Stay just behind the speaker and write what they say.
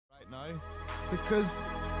now because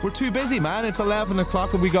we're too busy, man. It's 11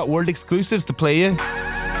 o'clock and we got world exclusives to play you.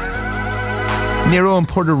 NERO and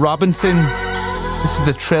Porter Robinson. This is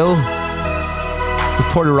The Thrill with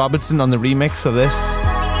Porter Robinson on the remix of this.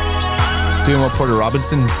 Doing what Porter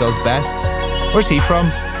Robinson does best. Where's he from?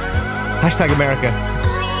 Hashtag America.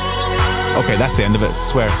 Okay, that's the end of it, I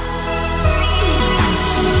swear.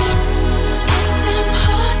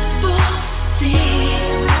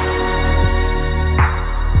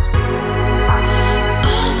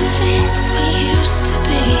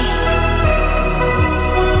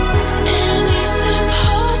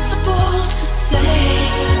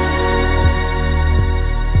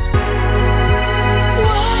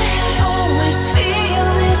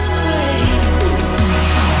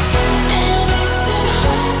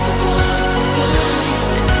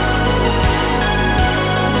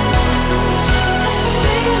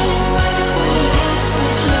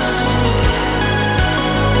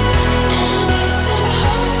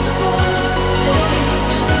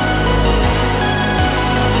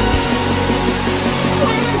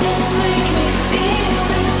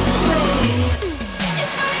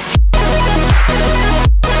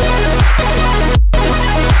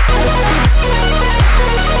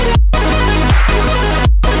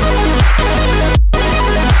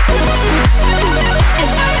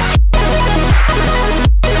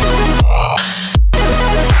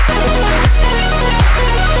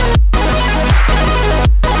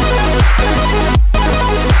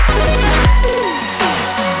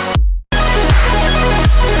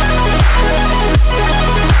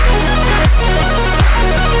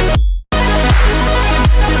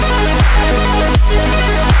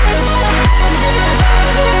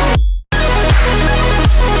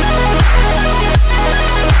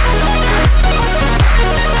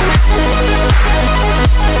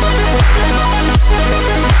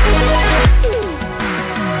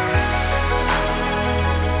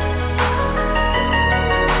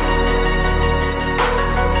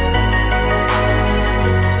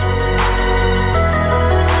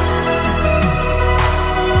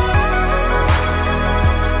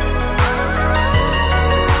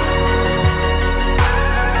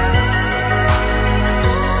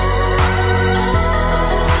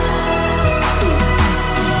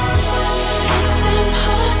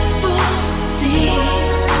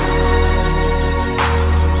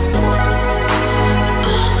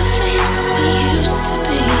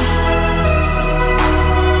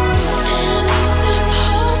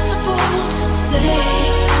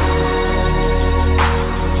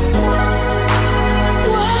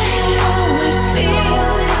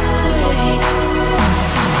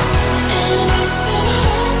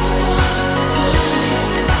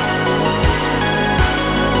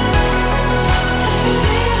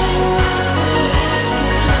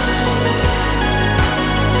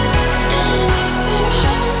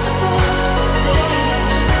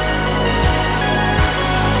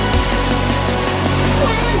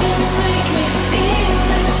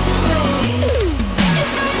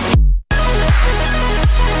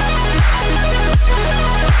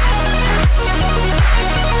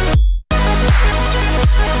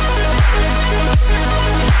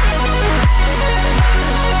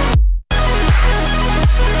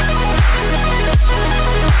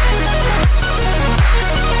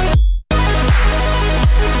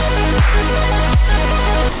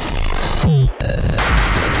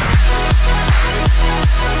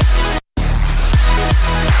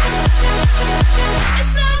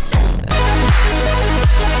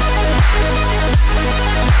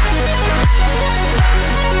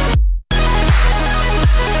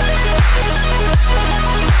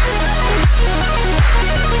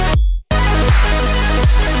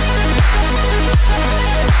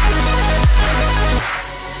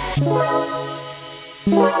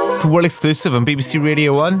 It's a world exclusive on BBC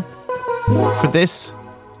Radio 1. For this,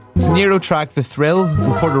 it's a NERO track, The Thrill,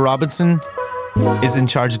 and Porter Robinson is in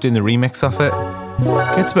charge of doing the remix of it.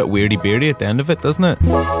 Gets a bit weirdy-beardy at the end of it, doesn't it?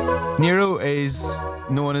 NERO is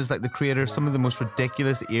known as like the creator of some of the most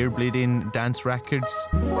ridiculous ear-bleeding dance records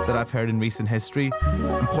that I've heard in recent history.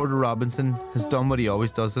 And Porter Robinson has done what he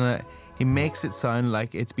always does in it. He makes it sound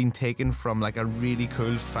like it's been taken from like a really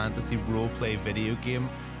cool fantasy role-play video game.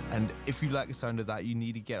 And if you like the sound of that, you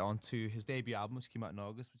need to get onto his debut album, which came out in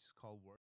August, which is called Word.